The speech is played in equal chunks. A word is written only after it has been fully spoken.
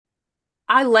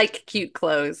I like cute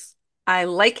clothes. I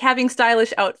like having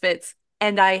stylish outfits,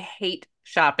 and I hate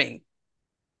shopping.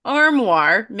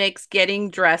 Armoire makes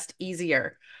getting dressed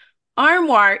easier.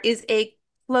 Armoire is a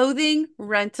clothing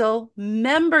rental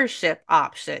membership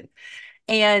option.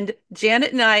 And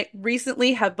Janet and I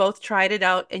recently have both tried it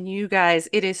out, and you guys,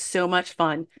 it is so much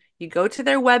fun. You go to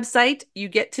their website, you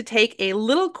get to take a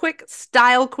little quick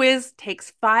style quiz,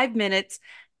 takes 5 minutes,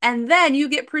 and then you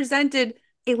get presented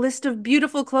a list of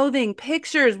beautiful clothing,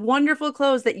 pictures, wonderful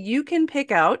clothes that you can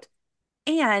pick out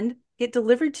and get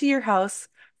delivered to your house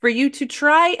for you to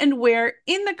try and wear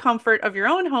in the comfort of your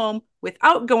own home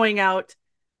without going out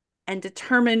and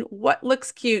determine what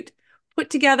looks cute, put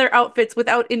together outfits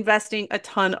without investing a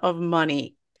ton of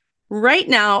money. Right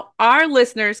now, our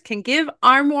listeners can give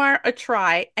Armoire a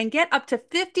try and get up to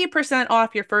 50%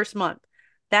 off your first month.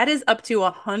 That is up to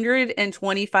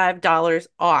 $125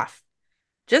 off.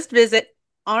 Just visit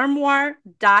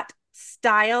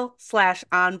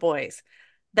armoire.style/onboys.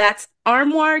 That's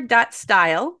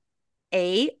armoire.style,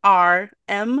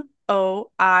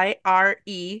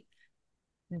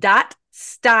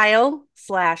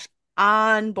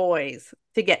 ARMOIRE.style/onboys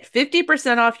to get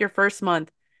 50% off your first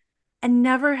month and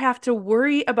never have to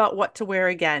worry about what to wear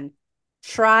again.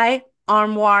 Try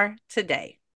Armoire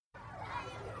today.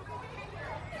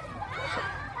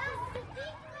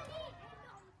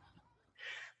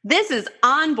 This is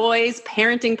On Boys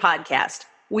Parenting Podcast.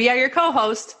 We are your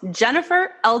co-hosts,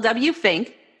 Jennifer L.W.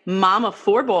 Fink, mom of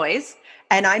 4 boys.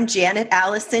 And I'm Janet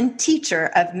Allison, teacher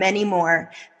of many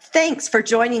more. Thanks for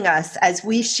joining us as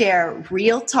we share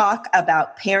real talk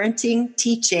about parenting,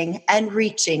 teaching, and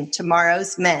reaching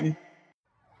tomorrow's men.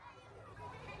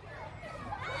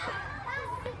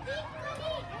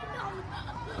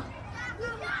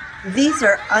 These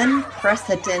are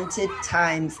unprecedented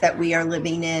times that we are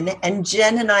living in, and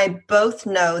Jen and I both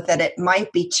know that it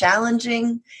might be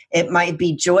challenging, it might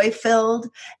be joy-filled,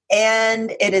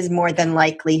 and it is more than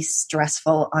likely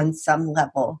stressful on some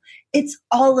level. It's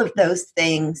all of those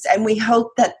things, and we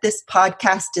hope that this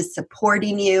podcast is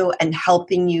supporting you and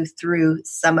helping you through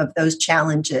some of those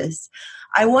challenges.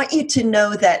 I want you to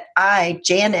know that I,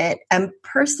 Janet, am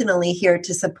personally here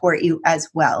to support you as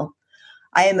well.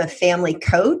 I am a family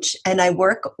coach and I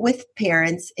work with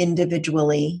parents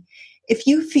individually. If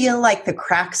you feel like the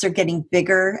cracks are getting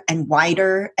bigger and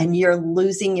wider and you're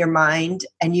losing your mind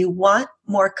and you want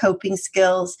more coping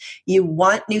skills, you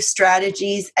want new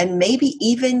strategies, and maybe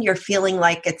even you're feeling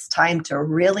like it's time to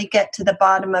really get to the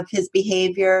bottom of his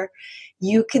behavior,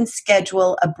 you can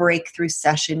schedule a breakthrough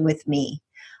session with me.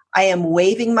 I am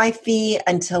waiving my fee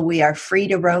until we are free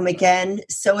to roam again,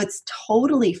 so it's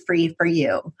totally free for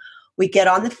you. We get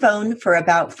on the phone for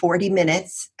about 40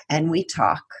 minutes and we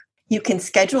talk. You can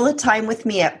schedule a time with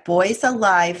me at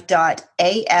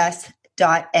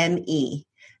boysalive.as.me.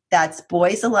 That's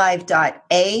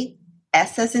boysalive.a,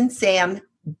 S as in Sam,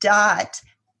 dot,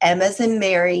 M as in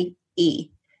Mary,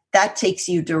 E. That takes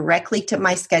you directly to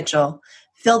my schedule.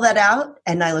 Fill that out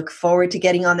and I look forward to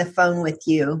getting on the phone with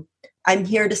you. I'm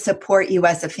here to support you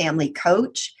as a family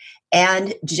coach.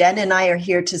 And Jen and I are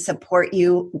here to support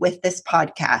you with this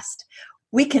podcast.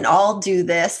 We can all do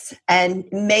this, and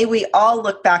may we all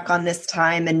look back on this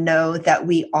time and know that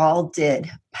we all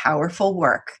did powerful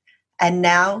work. And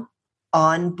now,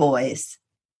 on boys.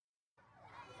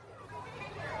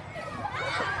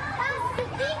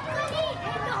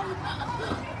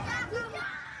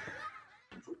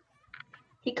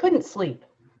 He couldn't sleep.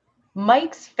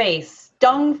 Mike's face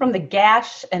stung from the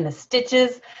gash and the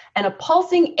stitches, and a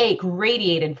pulsing ache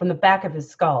radiated from the back of his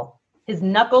skull. His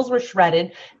knuckles were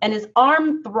shredded, and his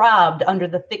arm throbbed under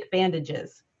the thick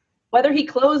bandages. Whether he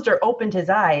closed or opened his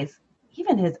eyes,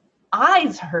 even his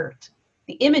eyes hurt.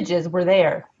 The images were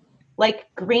there,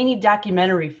 like grainy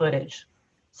documentary footage,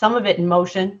 some of it in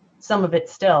motion, some of it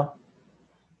still.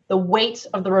 The weight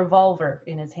of the revolver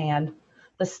in his hand,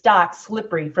 the stock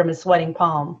slippery from his sweating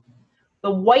palm.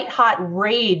 The white-hot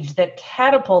rage that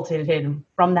catapulted him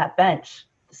from that bench.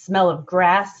 The smell of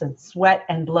grass and sweat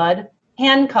and blood.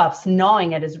 Handcuffs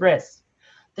gnawing at his wrists.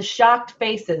 The shocked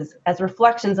faces as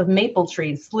reflections of maple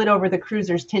trees slid over the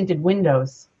cruiser's tinted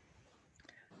windows.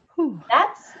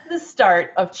 That's the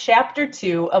start of Chapter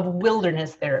 2 of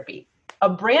Wilderness Therapy, a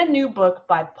brand new book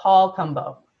by Paul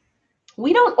Cumbo.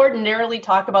 We don't ordinarily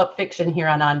talk about fiction here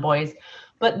on Boys,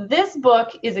 but this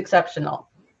book is exceptional.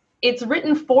 It's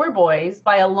written for boys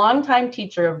by a longtime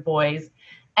teacher of boys,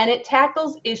 and it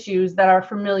tackles issues that are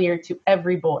familiar to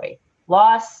every boy: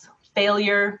 loss,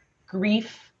 failure,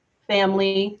 grief,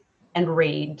 family, and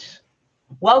rage.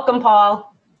 Welcome,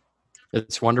 Paul.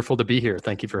 It's wonderful to be here.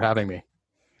 Thank you for having me.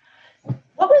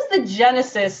 What was the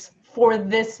genesis for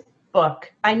this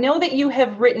book. I know that you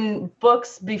have written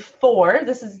books before.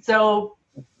 So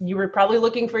you were probably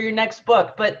looking for your next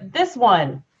book, but this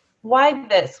one, why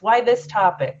this? Why this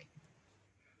topic?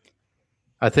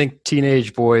 I think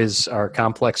teenage boys are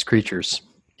complex creatures.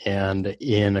 And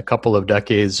in a couple of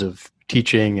decades of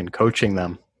teaching and coaching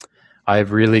them,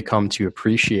 I've really come to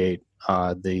appreciate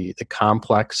the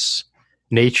complex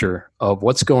nature of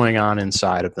what's going on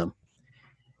inside of them.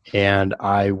 And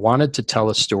I wanted to tell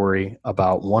a story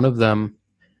about one of them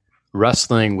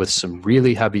wrestling with some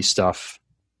really heavy stuff,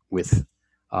 with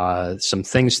some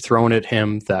things thrown at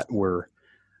him that were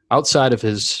outside of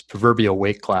his proverbial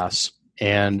weight class,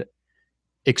 and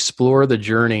explore the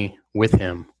journey with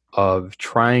him of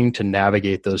trying to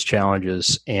navigate those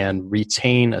challenges and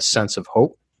retain a sense of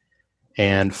hope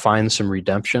and find some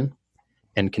redemption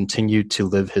and continue to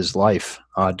live his life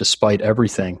despite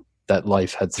everything that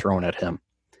life had thrown at him.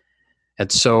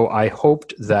 And so I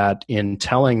hoped that in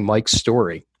telling Mike's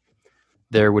story,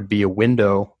 there would be a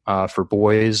window for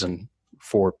boys and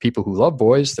for people who love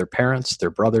boys, their parents, their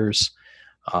brothers,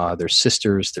 their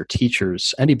sisters, their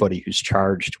teachers, anybody who's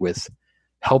charged with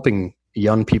helping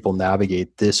young people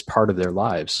navigate this part of their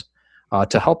lives,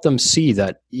 to help them see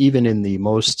that even in the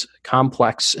most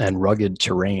complex and rugged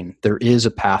terrain, there is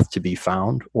a path to be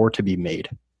found or to be made.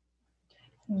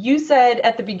 You said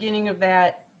at the beginning of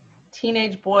that,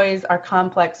 teenage boys are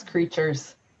complex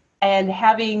creatures. And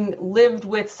having lived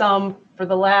with some for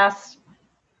the last,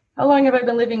 how long have I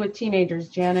been living with teenagers,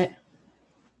 Janet?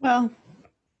 Well,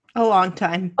 a long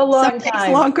time. A long Some time.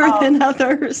 days longer than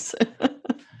others.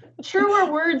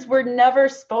 Truer words were never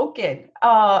spoken.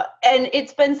 And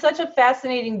it's been such a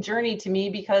fascinating journey to me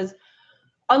because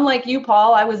unlike you,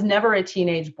 Paul, I was never a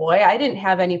teenage boy. I didn't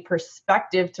have any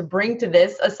perspective to bring to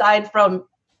this aside from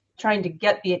trying to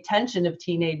get the attention of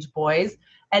teenage boys.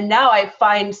 And now I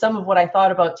find some of what I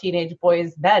thought about teenage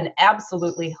boys then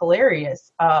absolutely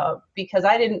hilarious because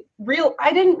I didn't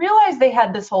realize they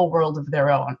had this whole world of their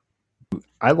own.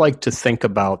 I like to think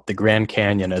about the Grand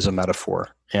Canyon as a metaphor.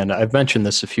 And I've mentioned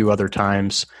this a few other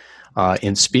times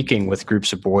in speaking with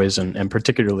groups of boys and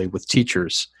particularly with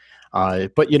teachers.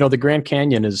 But, you know, the Grand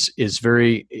Canyon is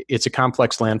it's a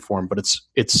complex landform, but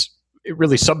it's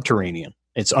really subterranean.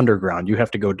 It's underground. You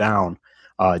have to go down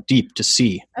deep to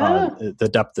see the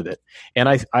depth of it. And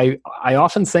I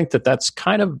often think that that's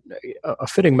kind of a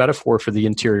fitting metaphor for the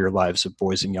interior lives of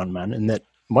boys and young men, and that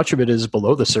much of it is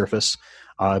below the surface,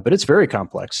 but it's very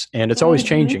complex, and it's always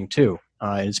changing too.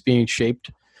 It's being shaped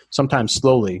sometimes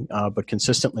slowly, but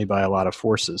consistently by a lot of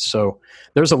forces. So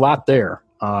there's a lot there.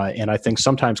 And I think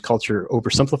sometimes culture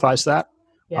oversimplifies that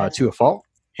to a fault.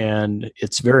 And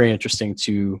it's very interesting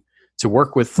to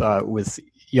work with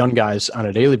young guys on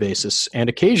a daily basis and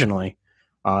occasionally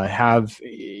have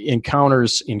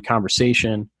encounters in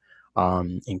conversation,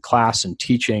 in class and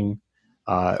teaching,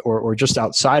 or just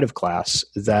outside of class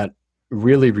that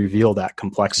really reveal that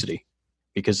complexity,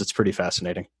 because it's pretty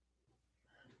fascinating.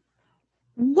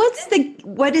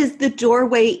 What is the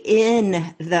doorway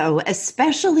in, though,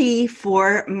 especially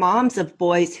for moms of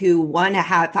boys who want to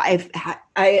have,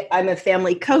 I'm a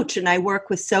family coach and I work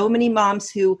with so many moms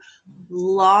who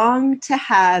long to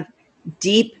have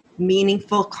deep,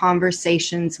 meaningful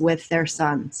conversations with their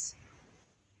sons?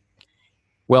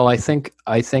 Well, I think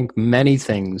many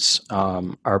things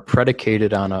are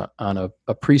predicated on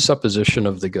a presupposition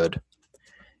of the good,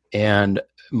 and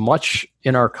much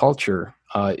in our culture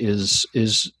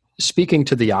is speaking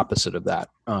to the opposite of that.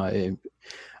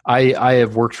 I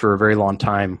have worked for a very long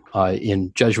time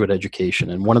in Jesuit education,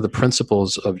 and one of the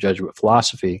principles of Jesuit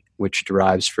philosophy, which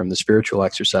derives from the spiritual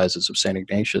exercises of St.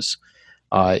 Ignatius,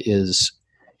 is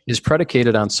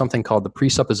predicated on something called the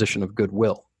presupposition of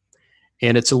goodwill.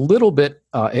 And it's a little bit,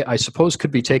 I suppose, could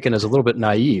be taken as a little bit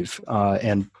naive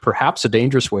and perhaps a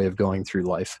dangerous way of going through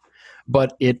life.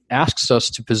 But it asks us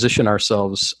to position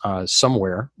ourselves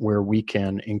somewhere where we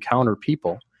can encounter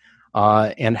people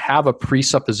and have a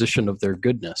presupposition of their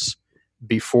goodness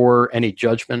before any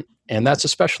judgment. And that's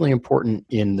especially important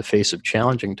in the face of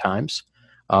challenging times,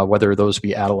 whether those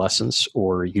be adolescence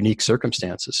or unique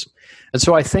circumstances. And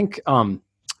so I think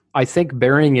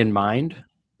bearing in mind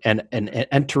and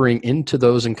entering into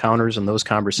those encounters and those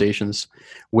conversations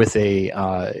with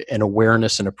an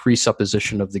awareness and a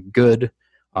presupposition of the good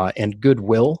and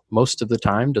goodwill most of the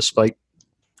time, despite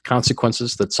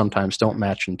consequences that sometimes don't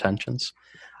match intentions,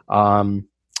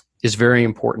 is very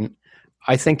important.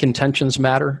 I think intentions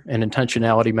matter and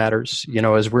intentionality matters. You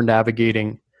know, as we're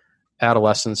navigating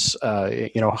adolescence,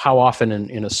 how often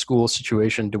in a school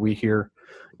situation do we hear,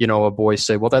 a boy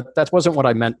say, well, that wasn't what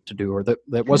I meant to do, or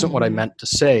that wasn't what I meant to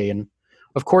say. And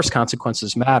of course,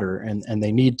 consequences matter and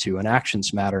they need to, and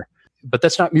actions matter. but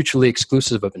that's not mutually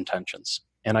exclusive of intentions.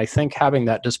 And I think having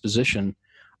that disposition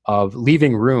of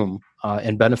leaving room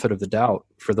and benefit of the doubt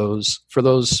for those,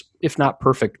 if not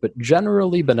perfect, but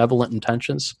generally benevolent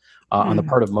intentions on the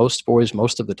part of most boys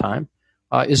most of the time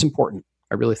is important.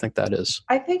 I really think that is.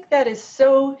 I think that is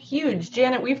so huge.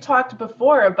 Janet, we've talked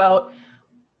before about,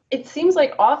 it seems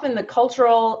like often the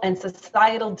cultural and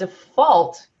societal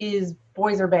default is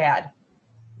boys are bad,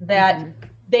 that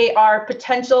they are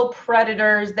potential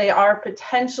predators, they are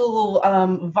potential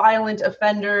violent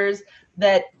offenders,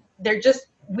 that they're just,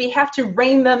 we have to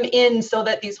rein them in so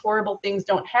that these horrible things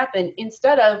don't happen,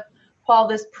 instead of, Paul,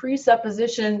 this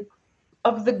presupposition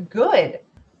of the good.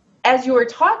 As you were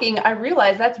talking, I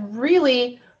realized that's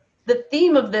really the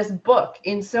theme of this book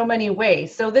in so many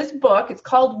ways. So this book, it's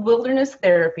called Wilderness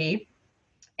Therapy,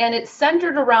 and it's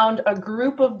centered around a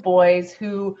group of boys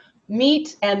who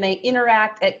meet and they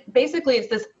interact at, basically it's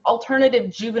this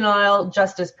alternative juvenile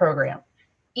justice program.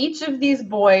 Each of these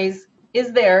boys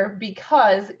is there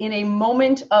because in a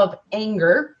moment of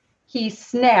anger, he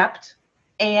snapped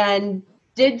and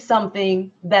did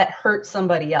something that hurt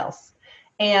somebody else.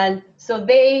 And so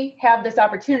they have this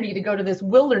opportunity to go to this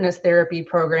wilderness therapy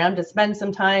program to spend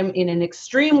some time in an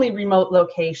extremely remote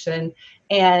location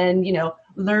and, you know,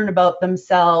 learn about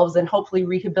themselves and hopefully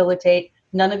rehabilitate.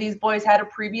 None of these boys had a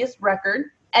previous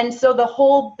record. And so the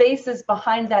whole basis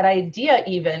behind that idea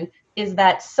even is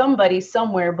that somebody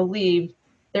somewhere believed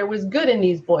there was good in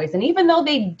these boys. And even though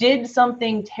they did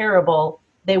something terrible,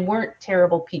 they weren't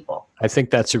terrible people. I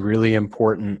think that's a really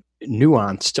important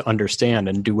nuance to understand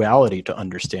and duality to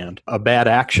understand. A bad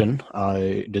action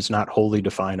does not wholly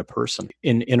define a person.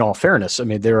 In all fairness, I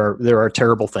mean, there are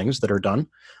terrible things that are done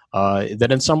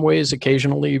that in some ways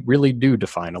occasionally really do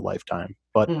define a lifetime.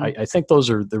 But I think those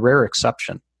are the rare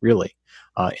exception, really,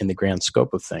 in the grand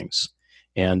scope of things.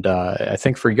 And I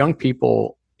think for young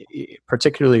people,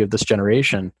 particularly of this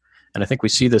generation, and I think we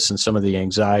see this in some of the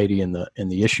anxiety and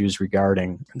the issues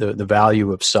regarding the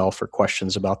value of self, or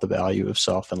questions about the value of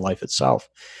self and life itself.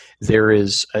 There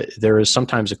is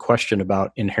sometimes a question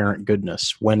about inherent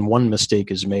goodness when one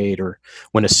mistake is made, or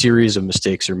when a series of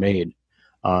mistakes are made.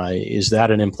 Is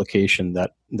that an implication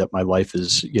that my life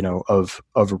is, you know, of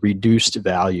reduced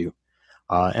value?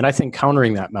 And I think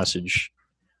countering that message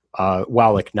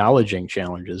while acknowledging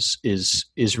challenges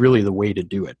is really the way to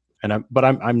do it. And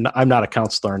I'm not a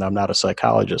counselor and I'm not a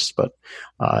psychologist, but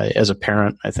as a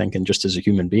parent, I think, and just as a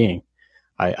human being,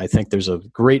 I think there's a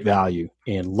great value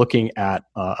in looking at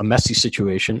a messy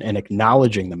situation and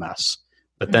acknowledging the mess,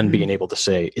 but then being able to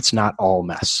say, it's not all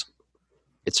mess.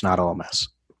 It's not all mess.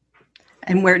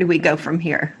 And where do we go from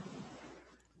here?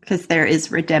 Because there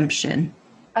is redemption.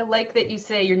 I like that you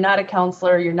say you're not a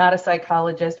counselor, you're not a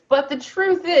psychologist, but the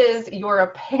truth is you're a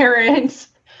parent.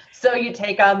 So you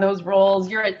take on those roles.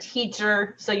 You're a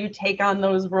teacher, so you take on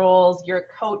those roles. You're a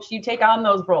coach, you take on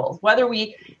those roles. Whether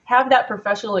we have that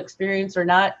professional experience or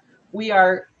not, we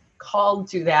are called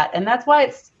to that. And that's why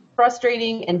it's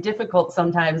frustrating and difficult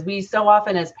sometimes. We so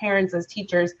often, as parents, as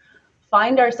teachers,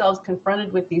 find ourselves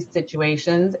confronted with these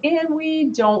situations and we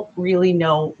don't really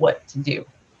know what to do.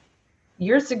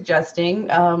 You're suggesting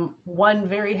one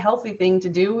very healthy thing to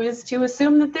do is to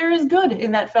assume that there is good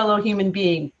in that fellow human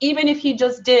being, even if he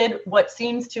just did what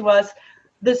seems to us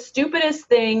the stupidest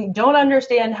thing, don't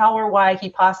understand how or why he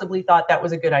possibly thought that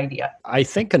was a good idea. I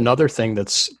think another thing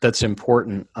that's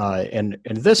important, and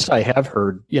this I have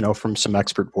heard, you know, from some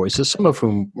expert voices, some of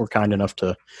whom were kind enough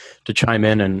to chime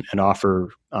in and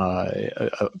offer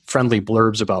friendly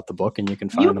blurbs about the book, and you can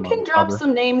find them on the cover. You can drop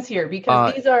some names here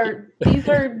because these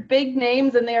are big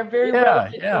names and they are very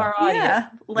relevant to our audience. Yeah,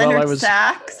 Leonard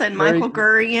Sachs and Michael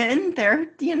Gurian,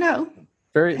 they're, you know.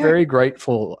 Very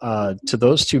grateful to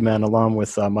those two men, along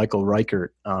with Michael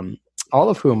Reichert, all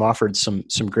of whom offered some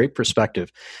great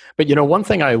perspective. But, you know, one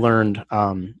thing I learned,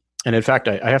 and in fact,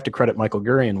 I have to credit Michael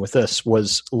Gurian with this,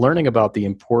 was learning about the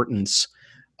importance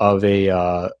of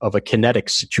a kinetic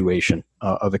situation,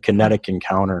 of a kinetic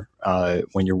encounter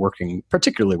when you're working,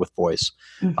 particularly with boys.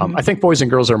 I think boys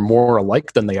and girls are more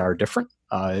alike than they are different,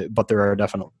 but there are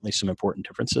definitely some important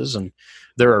differences, and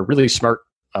there are really smart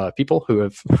people who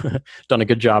have done a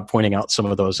good job pointing out some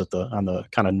of those on the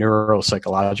kind of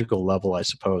neuropsychological level, I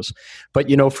suppose. But,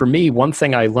 you know, for me, one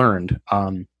thing I learned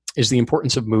is the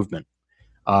importance of movement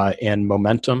and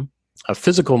momentum.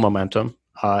 Physical momentum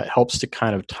helps to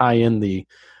kind of tie in the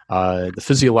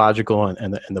physiological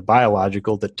and the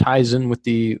biological that ties in with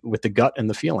the gut and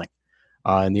the feeling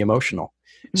and the emotional.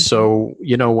 Mm-hmm. So,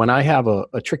 you know, when I have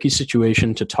a tricky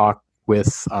situation to talk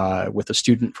with a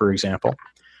student, for example,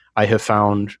 I have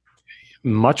found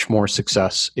much more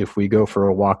success if we go for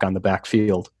a walk on the back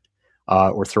field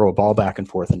or throw a ball back and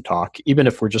forth and talk, even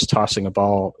if we're just tossing a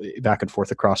ball back and forth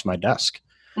across my desk.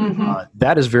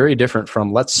 That is very different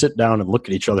from let's sit down and look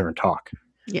at each other and talk.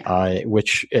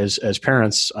 Which as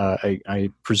parents, I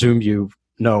presume you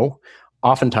know,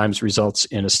 oftentimes results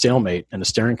in a stalemate and a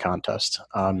staring contest,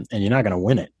 and you're not going to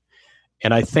win it.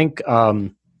 And I think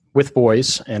with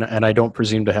boys, and I don't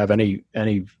presume to have any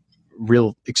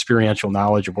real experiential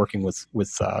knowledge of working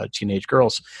with teenage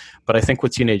girls, but I think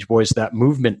with teenage boys, that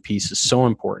movement piece is so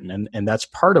important, and that's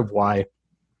part of why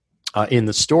in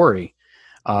the story,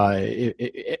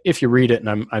 if you read it,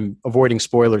 and I'm avoiding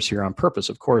spoilers here on purpose,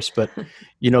 of course, but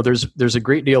there's a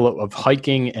great deal of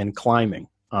hiking and climbing,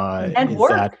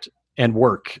 and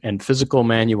work and physical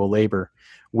manual labor,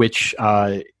 which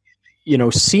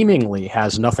seemingly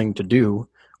has nothing to do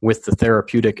with the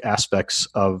therapeutic aspects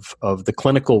of the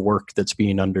clinical work that's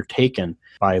being undertaken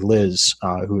by Liz,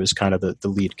 who is kind of the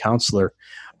lead counselor,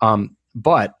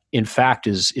 but in fact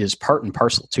is part and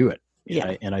parcel to it.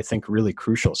 And I think really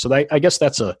crucial. So I guess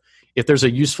if there's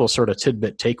a useful sort of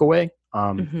tidbit takeaway,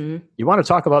 you want to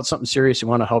talk about something serious, you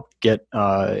want to help get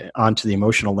onto the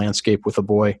emotional landscape with a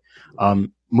boy,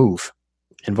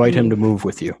 invite him to move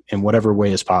with you in whatever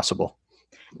way is possible.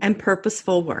 And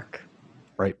purposeful work.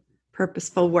 Right.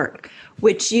 Purposeful work,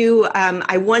 which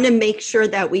I want to make sure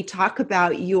that we talk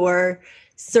about your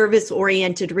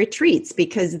service-oriented retreats,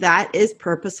 because that is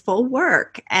purposeful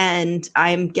work. And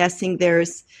I'm guessing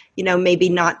there's, maybe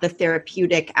not the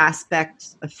therapeutic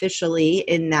aspect officially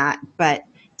in that, but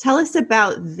tell us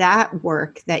about that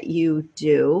work that you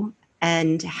do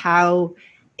and how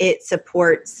it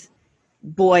supports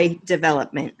boy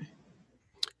development.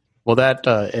 Well, that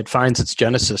it finds its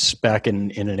genesis back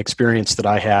in an experience that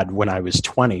I had when I was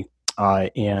 20.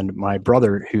 And my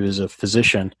brother, who is a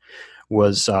physician,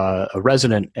 was a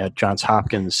resident at Johns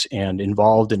Hopkins and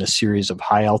involved in a series of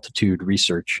high altitude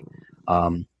research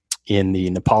in the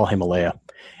Nepal Himalaya.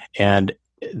 And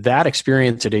that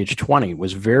experience at age 20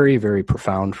 was very, very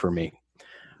profound for me.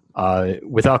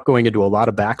 Without going into a lot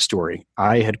of backstory,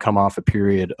 I had come off a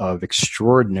period of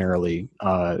extraordinarily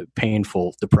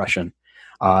painful depression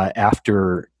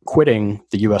after quitting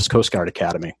the U.S. Coast Guard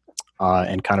Academy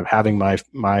and kind of having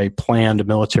my planned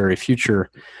military future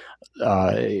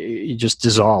just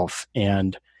dissolve.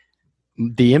 And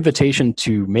the invitation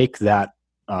to make that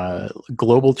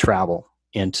global travel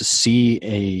and to see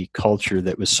a culture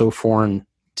that was so foreign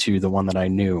to the one that I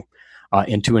knew,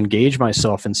 and to engage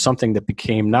myself in something that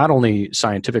became not only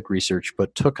scientific research,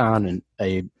 but took on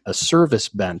a service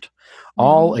bent,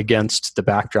 all against the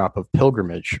backdrop of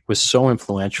pilgrimage, was so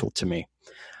influential to me.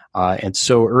 And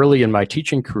so early in my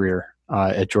teaching career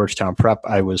at Georgetown Prep,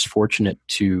 I was fortunate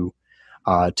to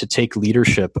take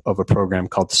leadership of a program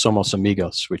called Somos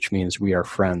Amigos, which means we are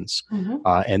friends.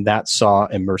 And that saw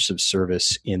immersive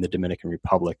service in the Dominican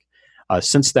Republic.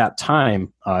 Since that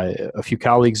time, a few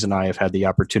colleagues and I have had the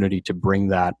opportunity to bring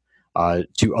that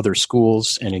to other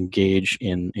schools and engage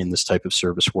in this type of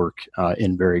service work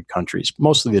in varied countries,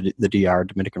 mostly the DR,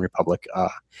 Dominican Republic,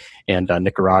 and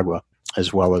Nicaragua,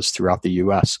 as well as throughout the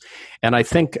U.S. And I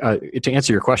think, to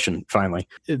answer your question, finally,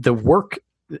 the work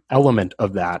element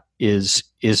of that is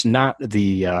not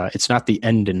it's not the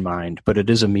end in mind, but it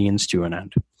is a means to an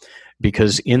end.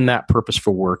 Because in that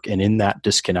purposeful work and in that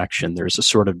disconnection, there's a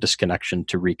sort of disconnection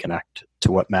to reconnect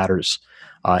to what matters.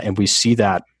 And we see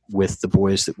that with the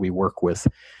boys that we work with.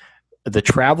 The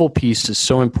travel piece is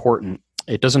so important.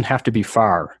 It doesn't have to be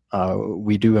far.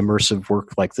 We do immersive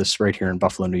work like this right here in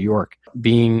Buffalo, New York.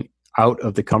 Being out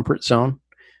of the comfort zone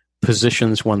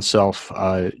positions oneself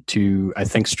to, I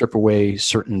think, strip away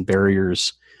certain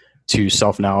barriers to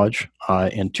self-knowledge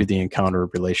and to the encounter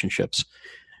of relationships.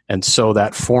 And so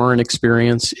that foreign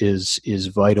experience is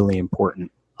vitally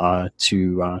important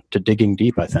to digging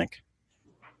deep, I think.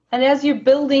 And as you're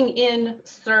building in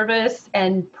service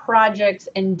and projects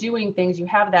and doing things, you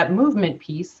have that movement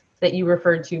piece that you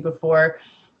referred to before.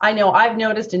 I know I've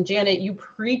noticed, and Janet, you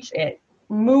preach it.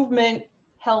 Movement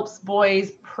helps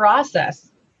boys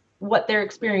process what they're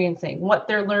experiencing, what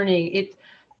they're learning.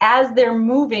 As they're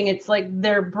moving, it's like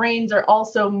their brains are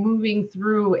also moving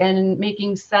through and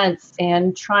making sense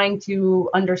and trying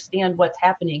to understand what's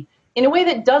happening in a way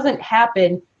that doesn't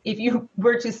happen if you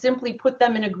were to simply put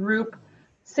them in a group,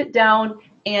 sit down,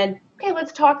 and, okay,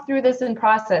 let's talk through this and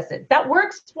process it. That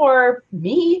works for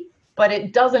me, but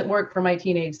it doesn't work for my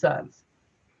teenage sons.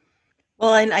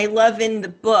 Well, and I love in the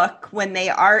book when they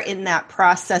are in that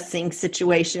processing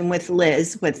situation with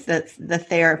Liz, with the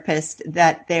therapist,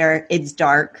 that it's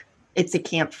dark, it's a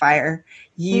campfire.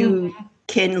 You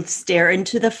can stare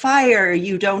into the fire.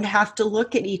 You don't have to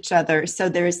look at each other. So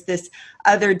there's this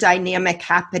other dynamic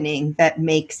happening that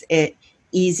makes it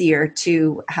easier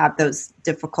to have those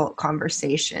difficult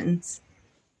conversations.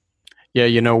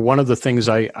 Yeah, one of the things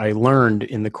I learned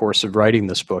in the course of writing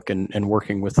this book and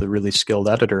working with a really skilled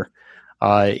editor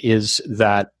is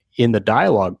that in the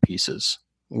dialogue pieces,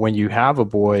 when you have a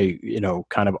boy,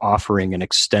 kind of offering an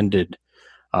extended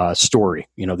story,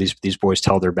 these boys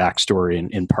tell their backstory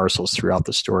in parcels throughout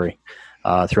the story,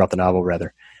 throughout the novel,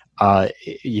 rather.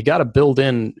 You got to build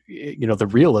in, the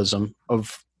realism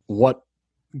of what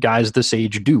guys this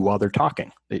age do while they're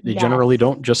talking. They generally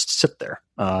don't just sit there.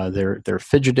 They're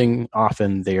fidgeting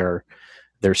often. They're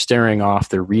staring off.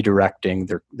 They're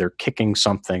redirecting. They're kicking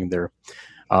something. They're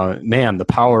the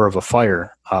power of a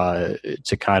fire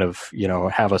to kind of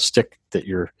have a stick that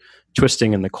you're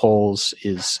twisting in the coals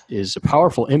is a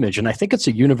powerful image, and I think it's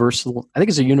a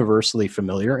universally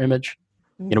familiar image.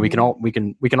 Mm-hmm.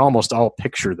 We can almost all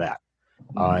picture that,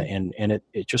 and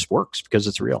it just works because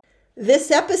it's real.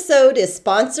 This episode is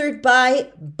sponsored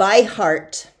by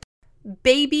Heart.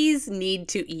 Babies need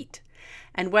to eat.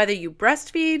 And whether you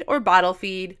breastfeed or bottle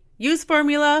feed, use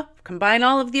formula, combine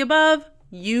all of the above,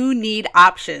 you need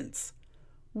options.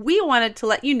 We wanted to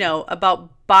let you know about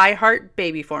By Heart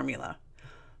Baby Formula.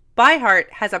 By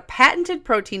Heart has a patented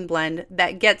protein blend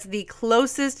that gets the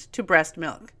closest to breast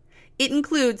milk. It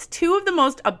includes 2 of the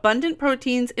most abundant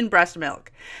proteins in breast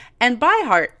milk. And By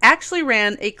Heart actually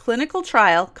ran a clinical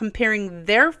trial comparing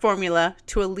their formula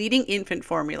to a leading infant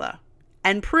formula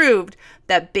and proved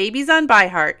that babies on By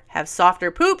Heart have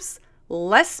softer poops,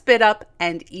 less spit up,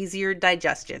 and easier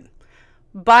digestion.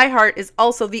 By Heart is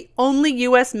also the only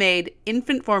US-made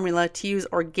infant formula to use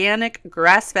organic,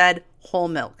 grass-fed, whole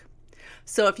milk.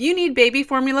 So if you need baby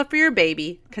formula for your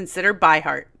baby, consider By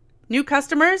Heart. New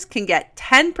customers can get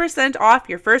 10% off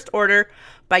your first order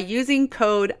by using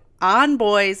code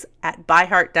ONBOYS at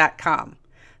byheart.com.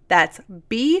 That's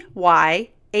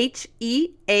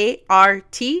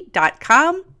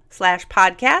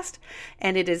BYHEART.com/podcast,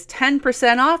 and it is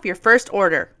 10% off your first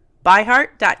order.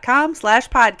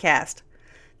 Byheart.com/podcast.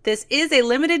 This is a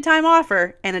limited time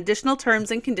offer, and additional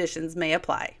terms and conditions may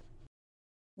apply.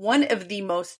 One of the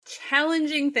most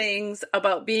challenging things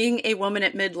about being a woman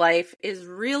at midlife is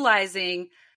realizing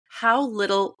how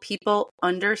little people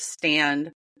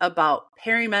understand about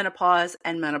perimenopause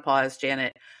and menopause,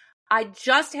 Janet. I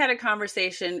just had a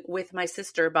conversation with my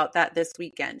sister about that this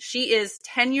weekend. She is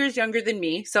 10 years younger than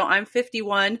me, so I'm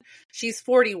 51, she's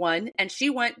 41, and she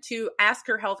went to ask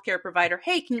her healthcare provider,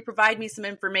 hey, can you provide me some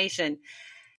information?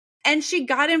 And she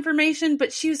got information,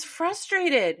 but she was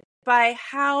frustrated by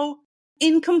how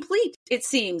incomplete it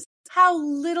seems, how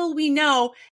little we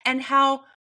know, and how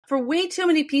for way too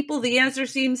many people, the answer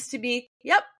seems to be,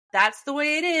 yep, that's the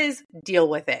way it is. Deal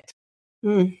with it.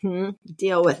 Mm-hmm.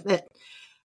 Deal with it.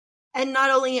 And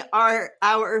not only are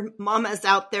our mamas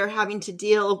out there having to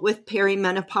deal with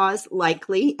perimenopause,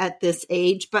 likely at this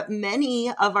age, but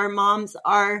many of our moms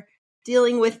are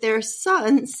dealing with their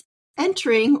sons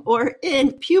entering or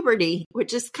in puberty,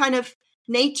 which is kind of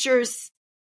nature's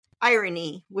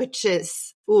irony, which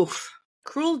is, oof.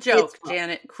 Cruel joke,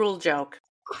 Janet. Cruel joke.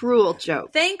 Cruel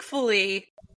joke. Thankfully,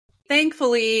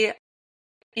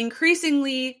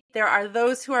 increasingly, there are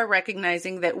those who are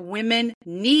recognizing that women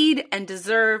need and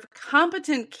deserve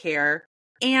competent care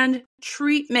and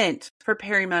treatment for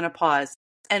perimenopause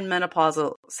and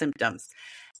menopausal symptoms.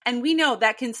 And we know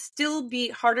that can still be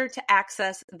harder to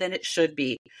access than it should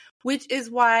be, which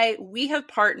is why we have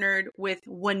partnered with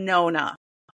Winona.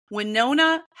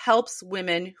 Winona helps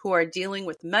women who are dealing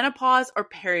with menopause or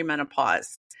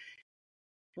perimenopause.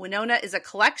 Winona is a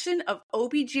collection of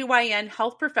OBGYN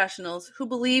health professionals who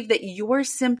believe that your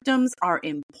symptoms are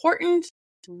important,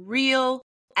 real,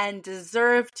 and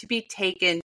deserve to be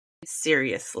taken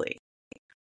seriously.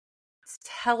 It's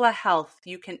telehealth.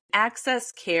 You can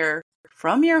access care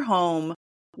from your home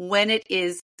when it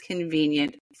is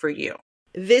convenient for you.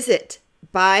 Visit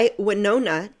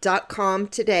bywinona.com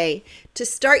today to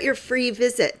start your free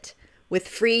visit. With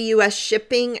free U.S.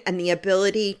 shipping and the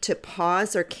ability to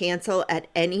pause or cancel at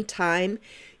any time,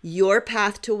 your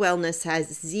path to wellness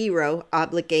has 0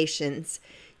 obligations.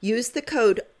 Use the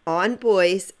code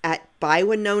ONBOYS at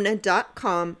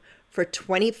bywinona.com for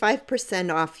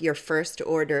 25% off your first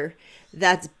order.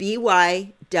 That's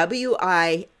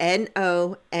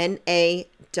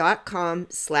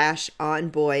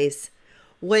bywinona.com/onboys.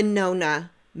 Winona,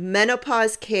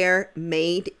 menopause care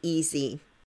made easy.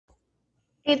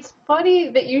 It's funny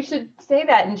that you should say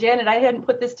that. And Janet, I hadn't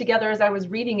put this together as I was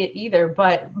reading it either,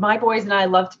 but my boys and I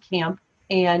love to camp,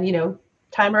 and,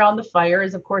 time around the fire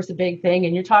is of course a big thing.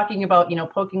 And you're talking about,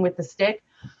 poking with the stick.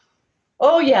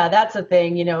 Oh yeah, that's a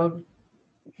thing,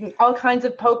 all kinds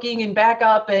of poking and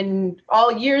backup and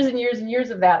all years and years and years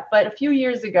of that. But a few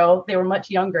years ago, they were much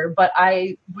younger, but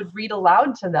I would read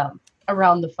aloud to them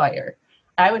around the fire.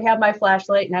 I would have my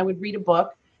flashlight and I would read a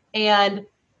book, and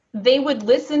they would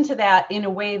listen to that in a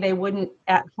way they wouldn't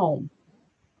at home.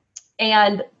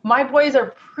 And my boys are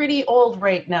pretty old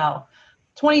right now.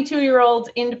 22-year-olds,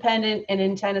 independent and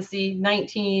in Tennessee,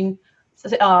 19,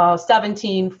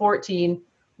 17, 14.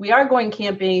 We are going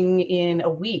camping in a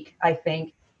week, I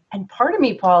think. And part of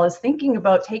me, Paul, is thinking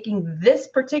about taking this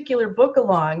particular book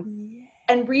along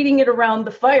and reading it around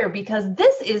the fire, because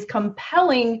this is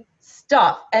compelling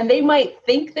stuff. And they might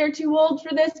think they're too old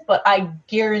for this, but I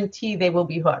guarantee they will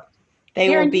be hooked.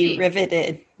 They will be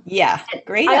riveted. Yeah,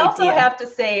 great I idea. also have to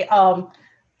say,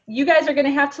 you guys are going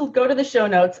to have to go to the show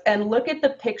notes and look at the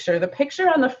picture. The picture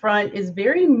on the front is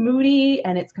very moody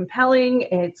and it's compelling.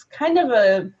 It's kind of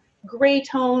a gray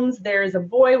tones. There's a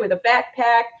boy with a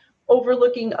backpack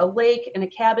overlooking a lake and a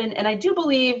cabin. And I do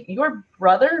believe your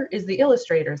brother is the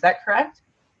illustrator. Is that correct?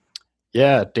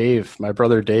 Yeah, Dave. My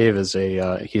brother Dave is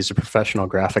he's a professional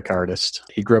graphic artist.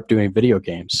 He grew up doing video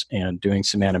games and doing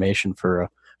some animation for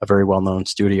a very well-known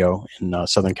studio in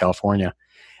Southern California.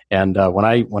 And when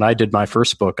I did my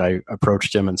first book, I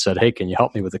approached him and said, "Hey, can you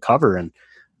help me with the cover?" And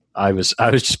I was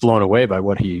just blown away by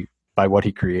what he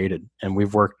created. And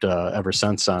we've worked ever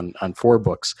since on 4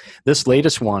 books. This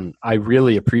latest one, I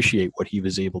really appreciate what he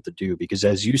was able to do, because,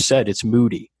 as you said, it's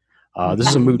moody. This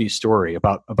is a moody story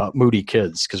about moody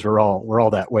kids, because we're all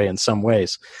that way in some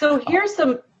ways. So here's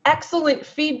some excellent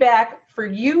feedback for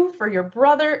you, for your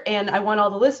brother, and I want all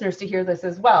the listeners to hear this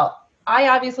as well. I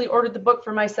obviously ordered the book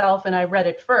for myself and I read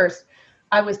it first.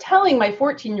 I was telling my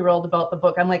 14-year-old about the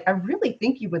book. I'm like, I really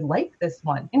think you would like this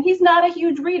one. And he's not a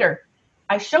huge reader.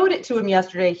 I showed it to him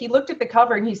yesterday. He looked at the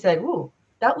cover and he said, "Ooh,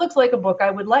 that looks like a book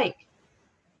I would like."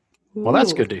 Well,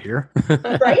 that's good to hear.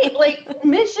 Right? Like,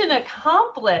 mission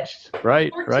accomplished.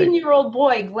 Right. 14-year-old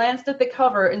boy glanced at the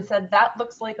cover and said, "That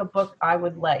looks like a book I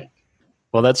would like."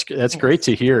 Well, that's great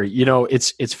to hear. You know,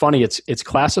 it's funny. It's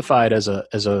classified as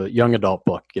a young adult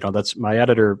book. You know, that's my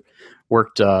editor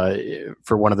worked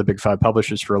for one of the big 5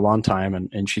 publishers for a long time,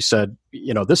 and she said,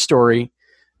 you know, this story,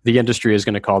 the industry is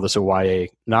going to call this a YA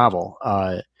novel.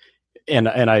 And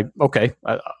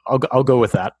I'll go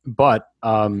with that. But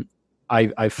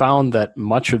I found that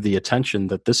much of the attention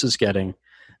that this is getting,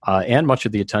 and much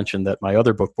of the attention that my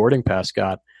other book, Boarding Pass,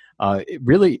 got,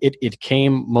 it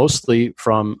came mostly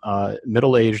from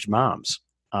middle-aged moms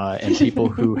and people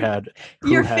who had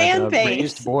your fan base,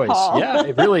 raised boys. Paul. Yeah,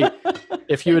 it really.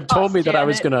 If you had told me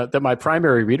that that my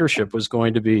primary readership was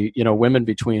going to be, you know, women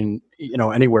between, you know,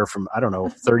 anywhere from, I don't know,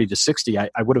 30 to 60, I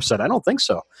would have said, I don't think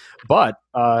so. But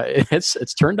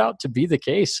it's turned out to be the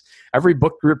case. Every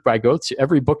book group I go to,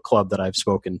 every book club that I've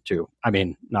spoken to, I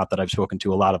mean, not that I've spoken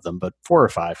to a lot of them, but 4 or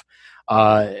 5,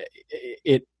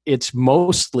 it's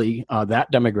mostly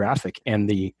that demographic, and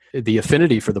the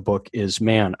affinity for the book is,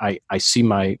 man, I see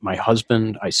my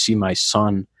husband, I see my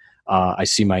son, I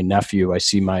see my nephew, I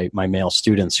see my male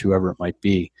students, whoever it might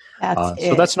be.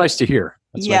 So that's nice to hear.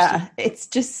 It's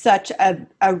just such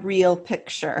a real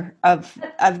picture of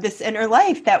this inner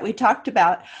life that we talked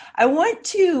about. I want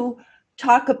to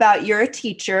talk about, you're a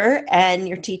teacher and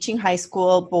you're teaching high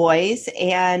school boys,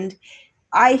 and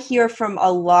I hear from a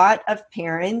lot of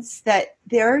parents that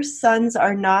their sons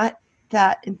are not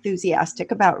that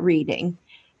enthusiastic about reading.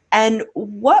 And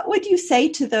what would you say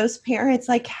to those parents?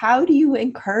 Like, how do you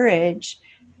encourage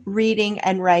reading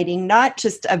and writing, not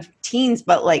just of teens,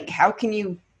 but like, how can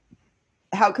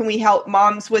we help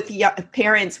moms with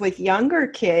parents with younger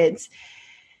kids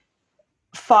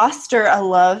foster a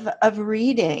love of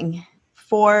reading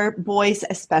for boys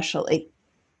especially?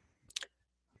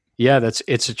 Yeah,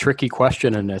 it's a tricky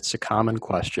question, and it's a common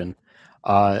question.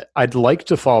 I'd like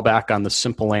to fall back on the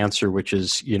simple answer, which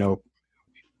is, you know,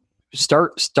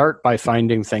 start by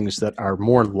finding things that are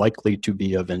more likely to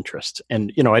be of interest.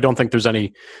 And, you know, I don't think there's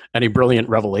any brilliant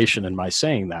revelation in my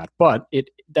saying that, but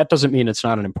that doesn't mean it's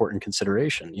not an important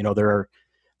consideration. You know, there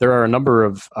are a number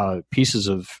of pieces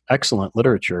of excellent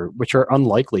literature which are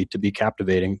unlikely to be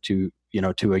captivating to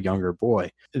a younger boy.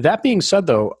 That being said,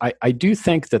 though, I do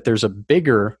think that there's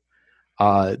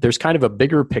there's kind of a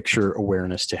bigger picture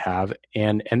awareness to have,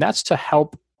 and that's to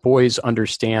help boys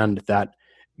understand that,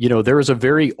 you know, there is a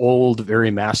very old, very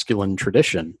masculine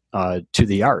tradition to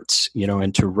the arts, you know,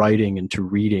 and to writing and to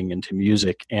reading and to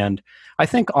music. And I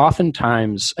think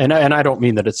oftentimes, and I don't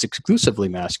mean that it's exclusively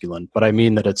masculine, but I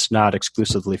mean that it's not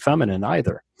exclusively feminine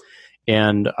either.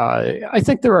 And I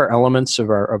think there are elements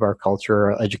of our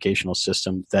culture, our educational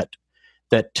system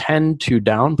that tend to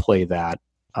downplay that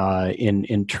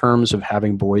in terms of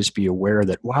having boys be aware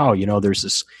that, wow, there's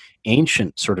this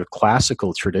ancient sort of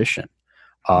classical tradition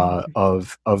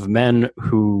of men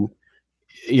who,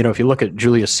 if you look at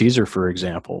Julius Caesar, for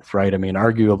example, right? I mean,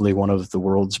 arguably one of the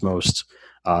world's most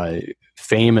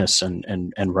famous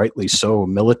and rightly so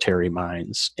military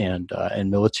minds and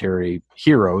military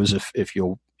heroes, if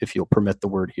you'll permit the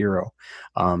word hero.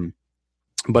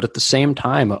 But at the same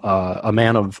time, a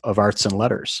man of arts and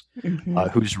letters,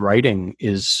 whose writing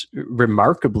is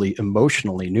remarkably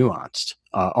emotionally nuanced,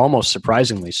 almost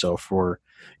surprisingly so for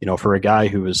a guy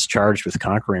who was charged with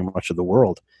conquering much of the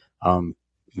world.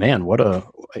 Man, what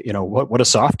a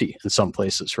softie in some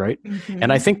places, right?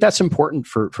 And I think that's important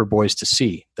for boys to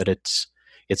see, that it's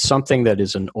something that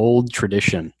is an old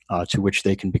tradition to which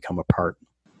they can become a part.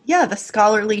 Yeah, the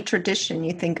scholarly tradition.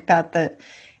 You think about the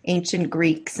ancient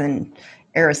Greeks and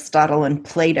Aristotle and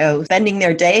Plato spending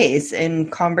their days in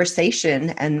conversation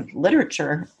and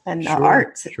literature and the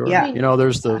arts. Sure. Yeah.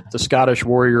 There's the Scottish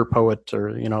warrior poet,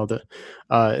 or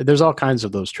there's all kinds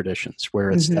of those traditions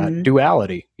where it's that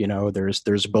duality.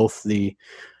 There's both the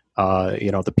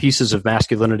the pieces of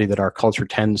masculinity that our culture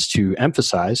tends to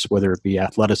emphasize, whether it be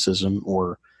athleticism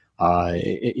or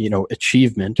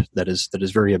achievement that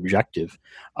is very objective.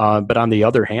 But on the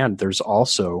other hand, there's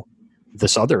also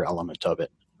this other element of it.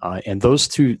 And those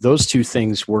two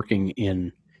things working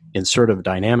in sort of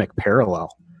dynamic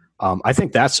parallel, I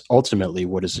think that's ultimately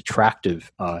what is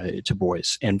attractive to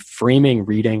boys. And framing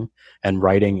reading and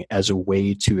writing as a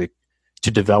way to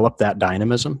develop that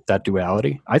dynamism, that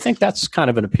duality, I think that's kind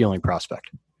of an appealing prospect.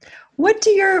 What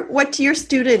do your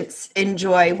students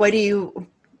enjoy?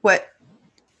 What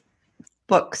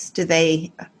books do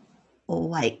they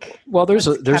like? Well, there's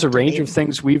a range of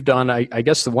things we've done. I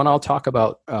guess the one I'll talk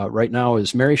about right now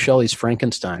is Mary Shelley's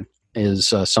Frankenstein.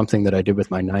 Is something that I did with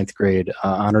my 9th grade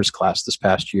honors class this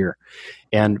past year,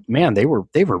 and man, they were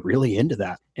really into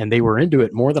that, and they were into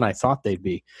it more than I thought they'd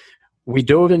be. We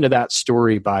dove into that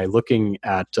story by looking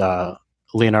at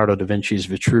Leonardo da Vinci's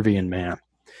Vitruvian Man,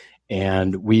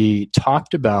 and we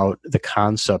talked about the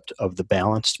concept of the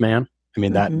balanced man. I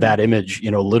mean, that image,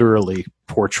 literally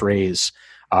portrays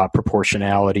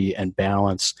proportionality and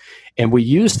balance. And we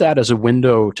use that as a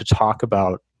window to talk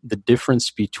about the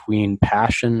difference between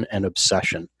passion and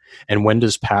obsession. And when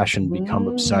does passion become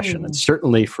obsession? And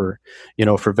certainly for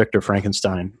Victor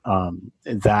Frankenstein,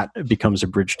 that becomes a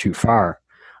bridge too far,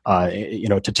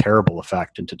 to terrible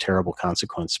effect and to terrible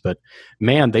consequence. But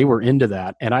man, they were into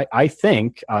that. And I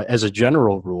think as a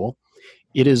general rule,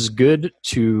 it is good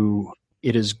to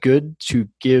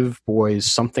give boys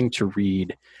something to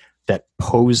read that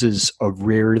poses a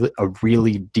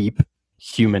really deep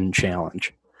human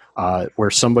challenge, where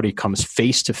somebody comes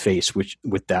face to face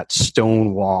with that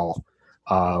stone wall,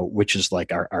 which is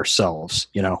like ourselves.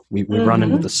 We run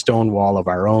into the stone wall of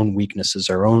our own weaknesses,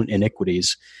 our own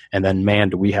iniquities, and then, man,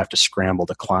 do we have to scramble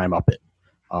to climb up it.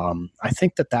 I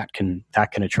think that can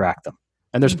attract them.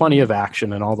 And there's plenty of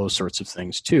action and all those sorts of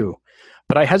things too.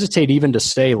 But I hesitate even to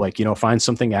say, find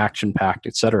something action-packed,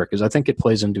 et cetera, because I think it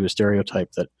plays into a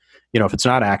stereotype that, if it's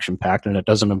not action-packed and it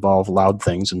doesn't involve loud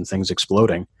things and things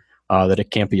exploding, that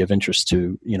it can't be of interest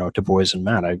to boys and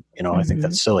men. I think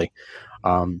that's silly.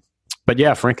 But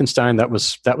yeah, Frankenstein, that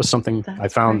was something I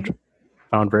found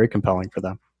very compelling for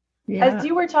them. Yeah. As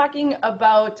you were talking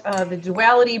about the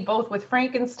duality, both with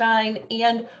Frankenstein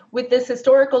and with this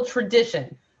historical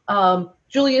tradition,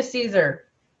 Julius Caesar,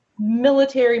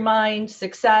 military mind,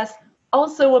 success,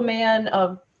 also a man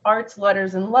of arts,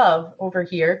 letters, and love over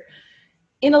here.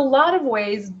 In a lot of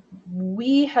ways,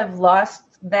 we have lost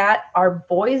that. Our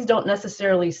boys don't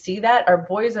necessarily see that. Our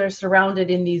boys are surrounded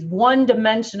in these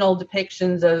one-dimensional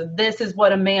depictions of this is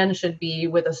what a man should be,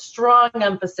 with a strong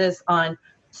emphasis on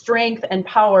strength and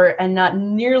power and not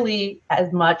nearly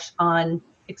as much on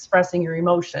expressing your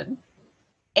emotion.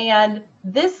 And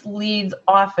this leads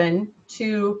often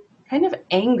to kind of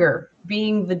anger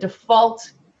being the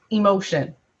default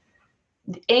emotion.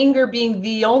 Anger being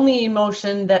the only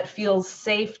emotion that feels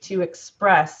safe to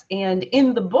express. And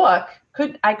in the book,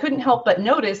 I couldn't help but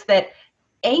notice that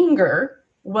anger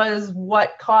was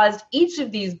what caused each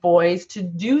of these boys to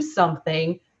do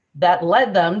something that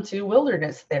led them to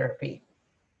wilderness therapy.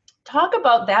 Talk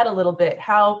about that a little bit,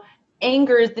 how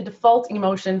anger is the default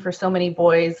emotion for so many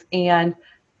boys, and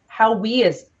how we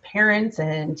as parents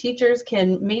and teachers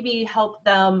can maybe help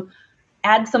them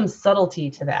add some subtlety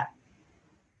to that.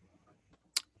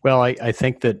 Well, I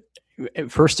think that,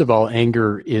 first of all,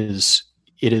 anger is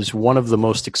one of the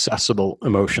most accessible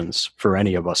emotions for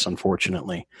any of us,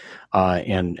 unfortunately.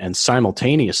 And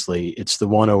simultaneously, it's the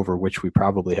one over which we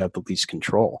probably have the least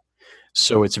control.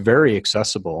 So it's very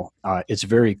accessible. It's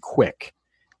very quick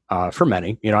for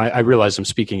many. I realize I'm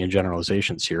speaking in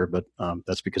generalizations here, but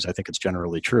that's because I think it's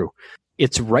generally true.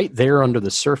 It's right there under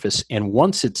the surface, and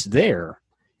once it's there,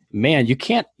 man, you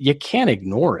can't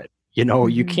ignore it.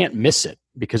 You can't miss it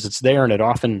because it's there, and it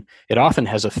often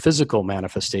has a physical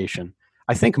manifestation.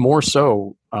 I think more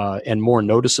so and more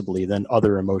noticeably than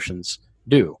other emotions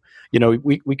do.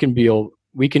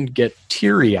 We can get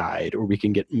teary-eyed, or we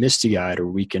can get misty-eyed, or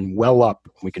we can well up.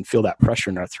 We can feel that pressure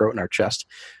in our throat and our chest.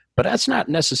 But that's not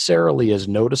necessarily as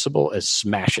noticeable as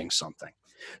smashing something.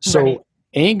 So right.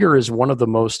 Anger is one of the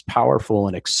most powerful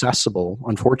and accessible,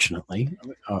 unfortunately,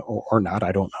 or not,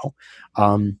 I don't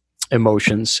know,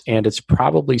 emotions. And it's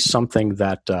probably something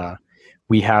that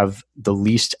we have the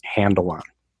least handle on.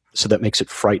 So that makes it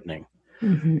frightening.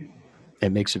 Mm-hmm.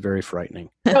 It makes it very frightening.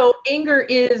 So anger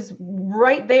is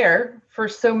right there for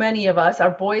so many of us,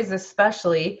 our boys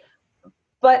especially.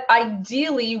 But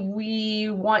ideally, we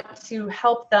want to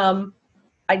help them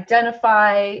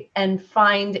identify and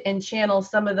find and channel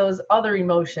some of those other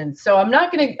emotions. So I'm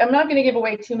not going to give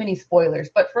away too many spoilers.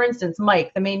 But for instance,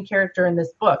 Mike, the main character in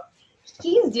this book,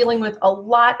 he's dealing with a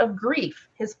lot of grief.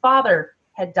 His father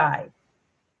had died.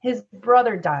 His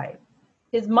brother died.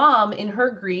 His mom, in her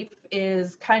grief,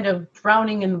 is kind of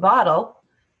drowning in the bottle.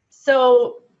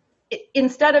 So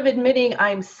instead of admitting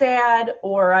I'm sad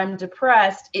or I'm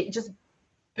depressed, it just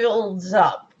builds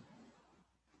up.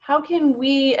 How can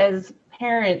we as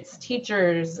parents,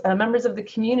 teachers, members of the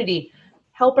community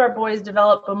help our boys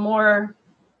develop a more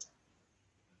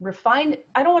refined,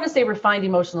 I don't want to say refined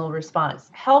emotional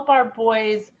response, help our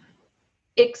boys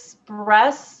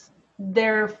express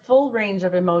their full range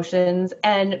of emotions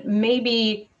and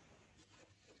maybe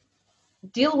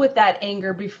deal with that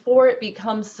anger before it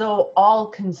becomes so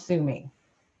all-consuming?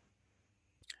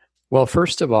 Well,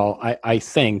 first of all, I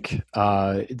think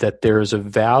that there is a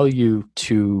value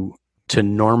to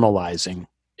normalizing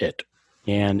it,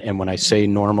 and when I say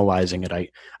normalizing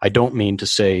it, I don't mean to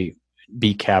say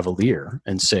be cavalier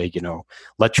and say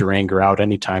let your anger out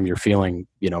anytime you're feeling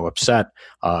upset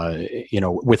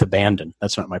with abandon.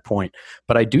 That's not my point.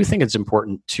 But I do think it's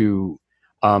important to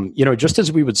just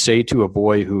as we would say to a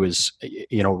boy who is,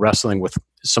 wrestling with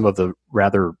some of the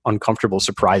rather uncomfortable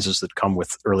surprises that come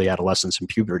with early adolescence and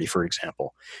puberty, for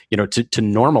example, to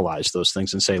normalize those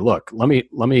things and say, look, let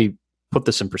me put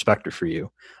this in perspective for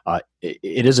you.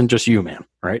 It isn't just you, man.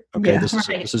 Right. Okay. Yeah,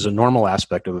 this is a normal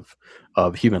aspect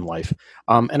of human life.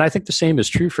 And I think the same is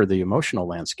true for the emotional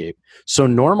landscape. So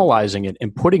normalizing it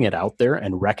and putting it out there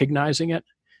and recognizing it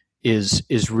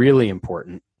is really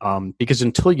important. Because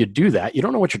until you do that, you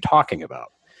don't know what you're talking about.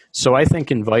 So I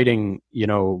think inviting,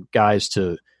 guys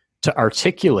to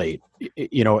articulate,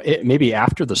 maybe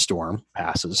after the storm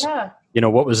passes,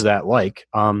 what was that like?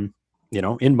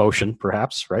 In motion,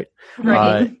 perhaps, right?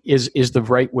 Right. Is the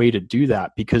right way to do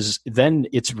that, because then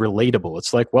it's relatable.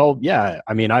 It's like, well, yeah,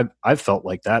 I mean, I've felt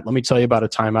like that. Let me tell you about a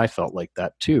time I felt like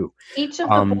that too. Each of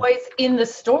the boys in the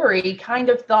story kind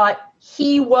of thought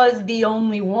he was the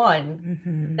only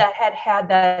one that had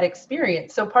that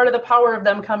experience. So part of the power of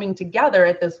them coming together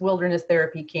at this wilderness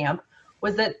therapy camp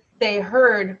was that they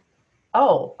heard,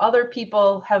 oh, other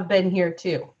people have been here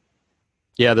too.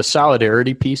 Yeah, the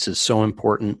solidarity piece is so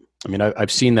important. I mean,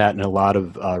 I've seen that in a lot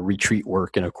of retreat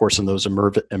work, and of course, in those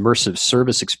immersive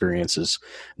service experiences,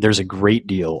 there's a great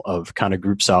deal of kind of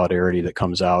group solidarity that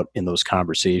comes out in those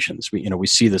conversations. We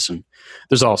see this, and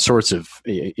there's all sorts of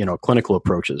clinical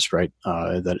approaches, right,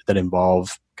 that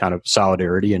involve kind of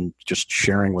solidarity and just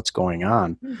sharing what's going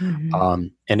on.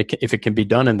 And if it can be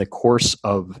done in the course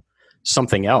of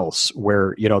something else,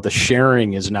 where the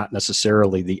sharing is not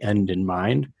necessarily the end in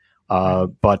mind.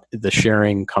 But the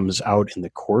sharing comes out in the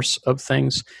course of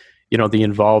things, the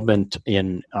involvement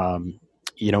in,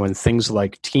 in things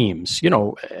like teams,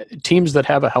 teams that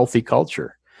have a healthy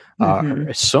culture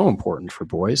is so important for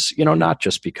boys, not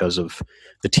just because of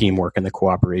the teamwork and the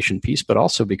cooperation piece, but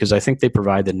also because I think they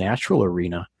provide the natural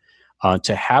arena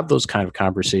to have those kind of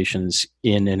conversations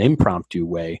in an impromptu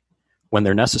way when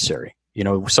they're necessary.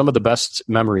 Some of the best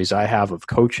memories I have of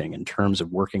coaching in terms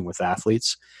of working with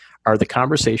athletes are the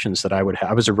conversations that I would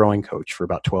have. I was a rowing coach for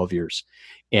about 12 years,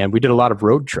 and we did a lot of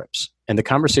road trips. And the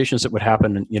conversations that would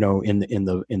happen, in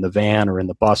the van or in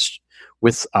the bus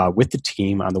with the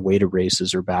team on the way to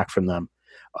races or back from them,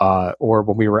 or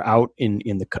when we were out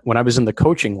when I was in the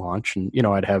coaching launch, and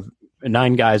I'd have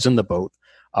 9 guys in the boat,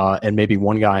 and maybe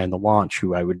 1 guy in the launch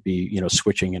who I would be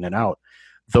switching in and out.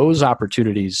 Those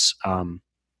opportunities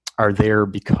are there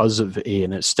because of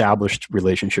an established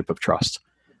relationship of trust.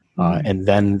 And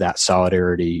then that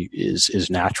solidarity is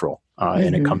natural,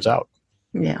 and it comes out.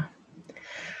 Yeah.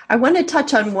 I want to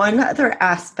touch on one other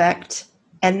aspect,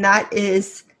 and that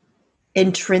is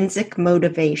intrinsic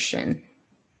motivation.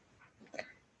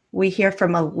 We hear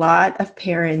from a lot of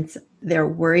parents, they're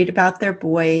worried about their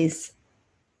boys.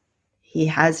 He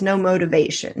has no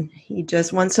motivation. He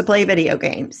just wants to play video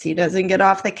games. He doesn't get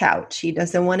off the couch. He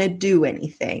doesn't want to do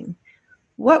anything.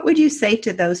 What would you say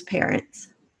to those parents?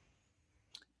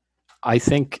 I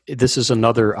think this is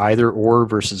another either or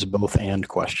versus both and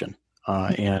question.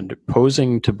 And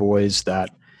posing to boys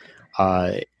that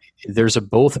there's a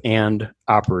both and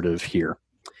operative here.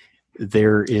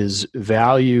 There is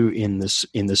value in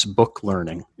this book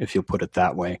learning, if you'll put it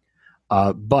that way.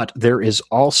 But there is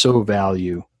also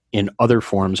value in other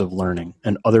forms of learning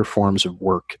and other forms of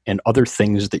work and other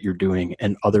things that you're doing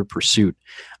and other pursuit.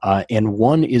 And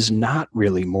one is not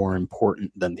really more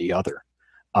important than the other.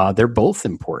 They're both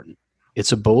important.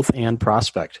 It's a both and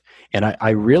prospect. And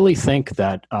I really think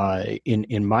that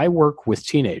in my work with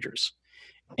teenagers,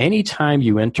 anytime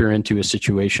you enter into a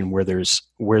situation where there's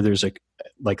a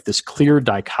like this clear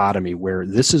dichotomy where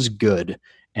this is good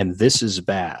and this is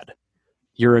bad,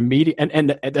 you're immediate.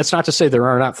 And that's not to say there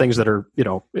are not things that are,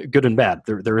 good and bad.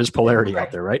 There is polarity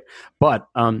out there, right? But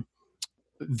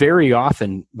very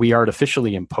often we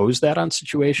artificially impose that on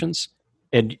situations.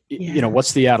 And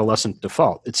what's the adolescent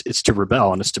default? It's to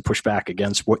rebel, and it's to push back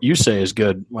against what you say is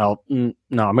good. Well, no,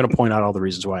 I'm going to point out all the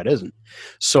reasons why it isn't.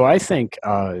 So I think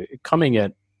coming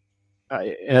at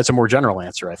and that's a more general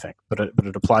answer, I think, but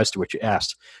it applies to what you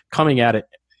asked. Coming at it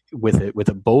with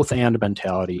a both and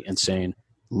mentality and saying,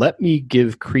 let me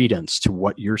give credence to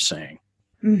what you're saying.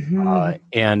 Mm-hmm.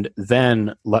 And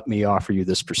then let me offer you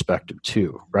this perspective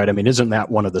too, right? I mean, isn't that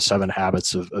one of the 7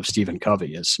 habits of Stephen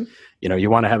Covey is, you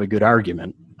want to have a good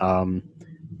argument.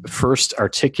 First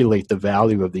articulate the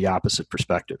value of the opposite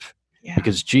perspective. Yeah.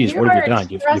 Because, geez, what have you done?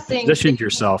 You've positioned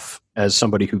yourself as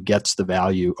somebody who gets the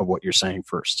value of what you're saying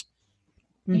first.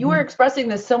 You are expressing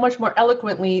this so much more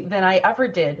eloquently than I ever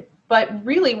did. But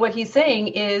really what he's saying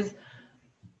is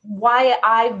why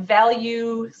I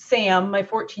value Sam, my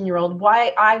 14-year-old,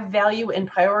 why I value and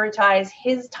prioritize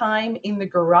his time in the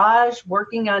garage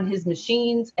working on his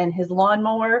machines and his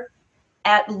lawnmower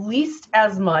at least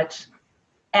as much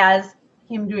as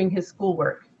him doing his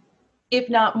schoolwork, if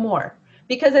not more.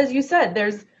 Because as you said,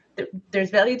 there's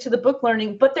value to the book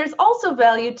learning, but there's also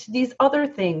value to these other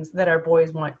things that our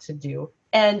boys want to do.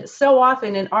 And so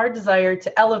often in our desire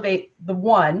to elevate the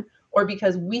one, or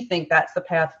because we think that's the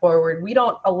path forward, we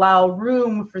don't allow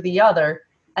room for the other.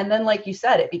 And then, like you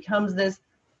said, it becomes this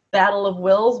battle of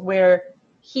wills where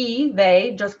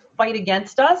they just fight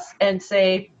against us and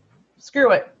say,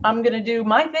 screw it, I'm going to do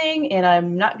my thing and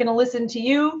I'm not going to listen to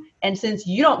you. And since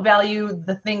you don't value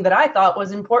the thing that I thought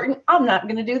was important, I'm not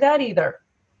going to do that either.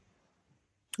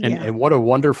 And what a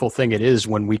wonderful thing it is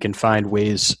when we can find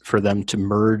ways for them to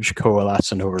merge,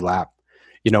 coalesce, and overlap.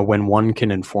 When one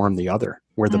can inform the other,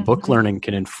 where the book learning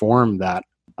can inform that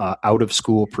out of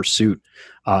school pursuit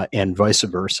and vice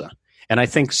versa. And I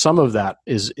think some of that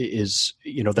is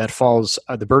that falls,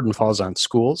 the burden falls on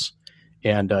schools.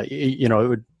 And,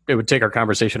 it would take our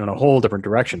conversation in a whole different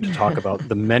direction to talk about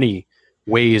the many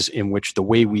ways in which the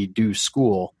way we do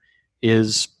school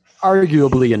is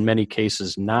arguably in many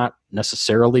cases not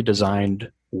necessarily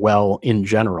designed well in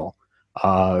general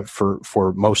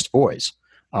for most boys.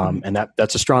 And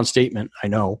that's a strong statement, I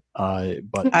know,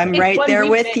 but I'm right there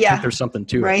with you. There's something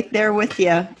to it. Right there with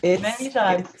you.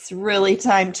 It's really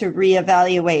time to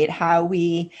reevaluate how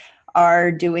we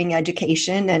are doing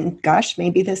education, and gosh,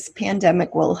 maybe this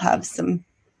pandemic will have something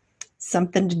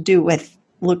to do with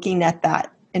looking at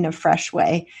that in a fresh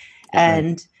way.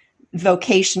 And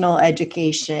vocational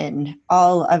education,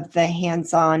 all of the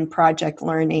hands-on project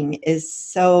learning is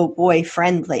so boy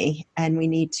friendly, and we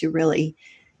need to really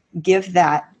give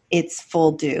that its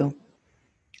full due,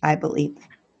 I believe.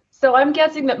 So I'm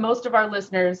guessing that most of our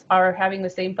listeners are having the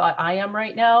same thought I am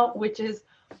right now, which is,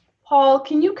 Paul,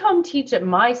 can you come teach at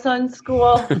my son's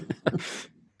school?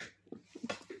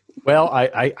 Well,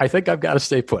 I think I've got to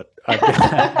stay put. I've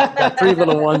got 3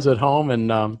 little ones at home,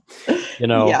 and I'm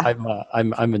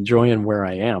enjoying where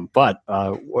I am. But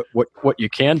what you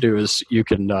can do is you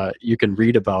can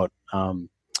read about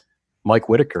Mike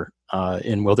Whitaker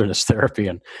in wilderness therapy,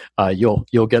 and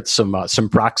you'll get some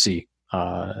proxy,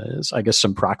 I guess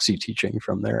some proxy teaching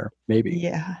from there,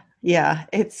 maybe. Yeah,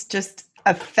 it's just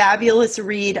a fabulous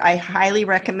read. I highly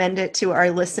recommend it to our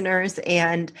listeners.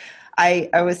 And I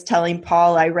was telling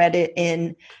Paul, I read it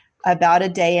in about a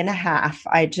day and a half.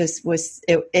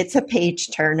 It's a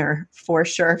page turner for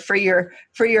sure for your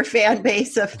fan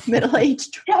base of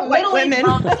middle-aged white women.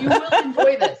 Moms, you will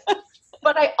enjoy this.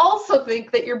 But I also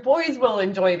think that your boys will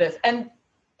enjoy this. And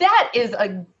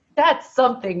That's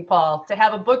something, Paul, to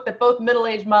have a book that both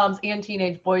middle-aged moms and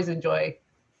teenage boys enjoy.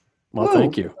 Well,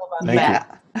 thank you. Thank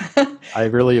you. I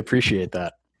really appreciate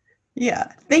that.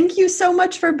 Yeah. Thank you so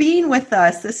much for being with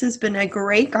us. This has been a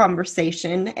great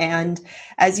conversation. And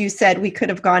as you said, we could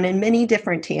have gone in many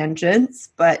different tangents,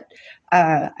 but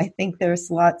I think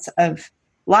there's lots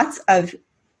of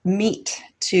meat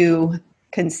to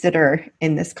consider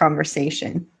in this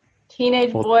conversation.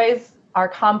 Teenage boys are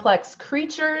complex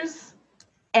creatures,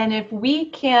 and if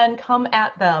we can come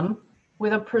at them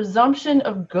with a presumption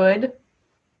of good,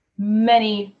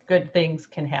 many good things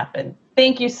can happen.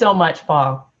 Thank you so much,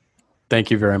 Paul. Thank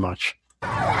you very much.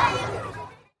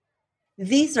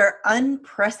 These are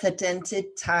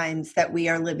unprecedented times that we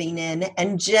are living in,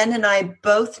 and Jen and I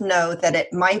both know that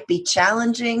it might be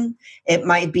challenging, it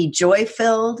might be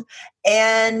joy-filled,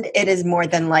 and it is more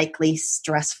than likely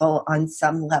stressful on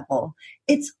some level.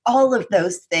 It's all of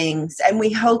those things, and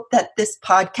we hope that this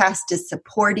podcast is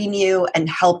supporting you and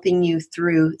helping you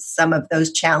through some of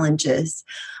those challenges.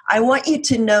 I want you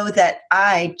to know that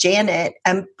I, Janet,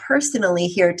 am personally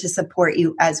here to support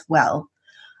you as well.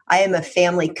 I am a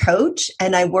family coach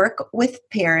and I work with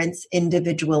parents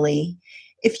individually.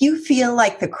 If you feel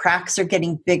like the cracks are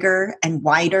getting bigger and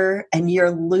wider and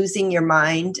you're losing your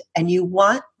mind and you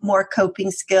want more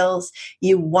coping skills,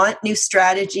 you want new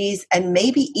strategies, and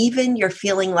maybe even you're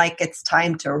feeling like it's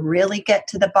time to really get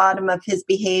to the bottom of his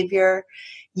behavior,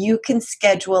 you can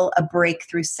schedule a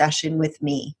breakthrough session with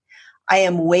me. I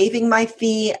am waiving my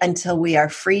fee until we are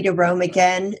free to roam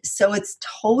again, so it's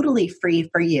totally free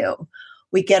for you.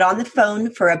 We get on the phone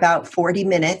for about 40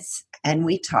 minutes and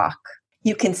we talk.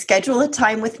 You can schedule a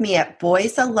time with me at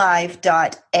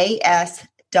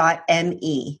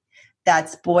boysalive.as.me.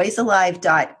 That's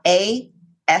boysalive.a,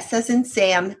 S as in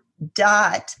Sam,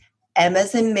 dot, M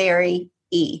as in Mary,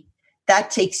 E. That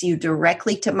takes you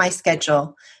directly to my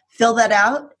schedule. Fill that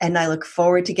out and I look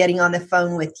forward to getting on the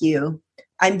phone with you.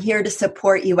 I'm here to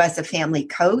support you as a family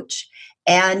coach.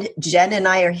 And Jen and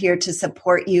I are here to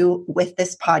support you with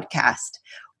this podcast.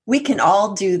 We can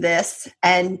all do this,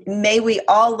 and may we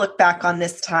all look back on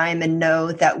this time and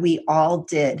know that we all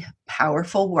did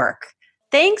powerful work.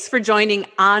 Thanks for joining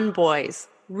On Boys,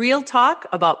 real talk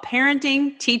about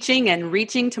parenting, teaching, and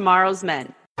reaching tomorrow's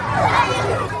men.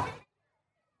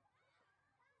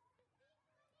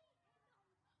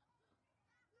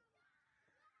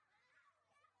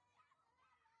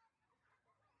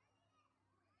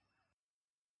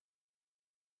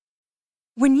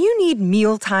 When you need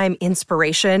mealtime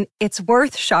inspiration, it's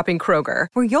worth shopping Kroger,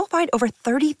 where you'll find over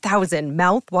 30,000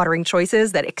 mouth-watering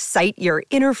choices that excite your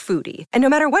inner foodie. And no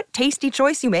matter what tasty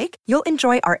choice you make, you'll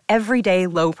enjoy our everyday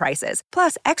low prices,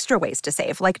 plus extra ways to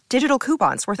save, like digital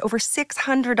coupons worth over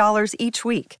 $600 each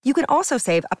week. You can also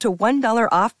save up to $1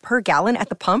 off per gallon at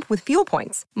the pump with fuel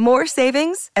points. More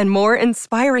savings and more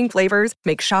inspiring flavors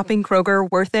make shopping Kroger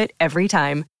worth it every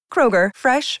time. Kroger,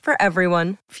 fresh for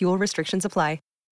everyone. Fuel restrictions apply.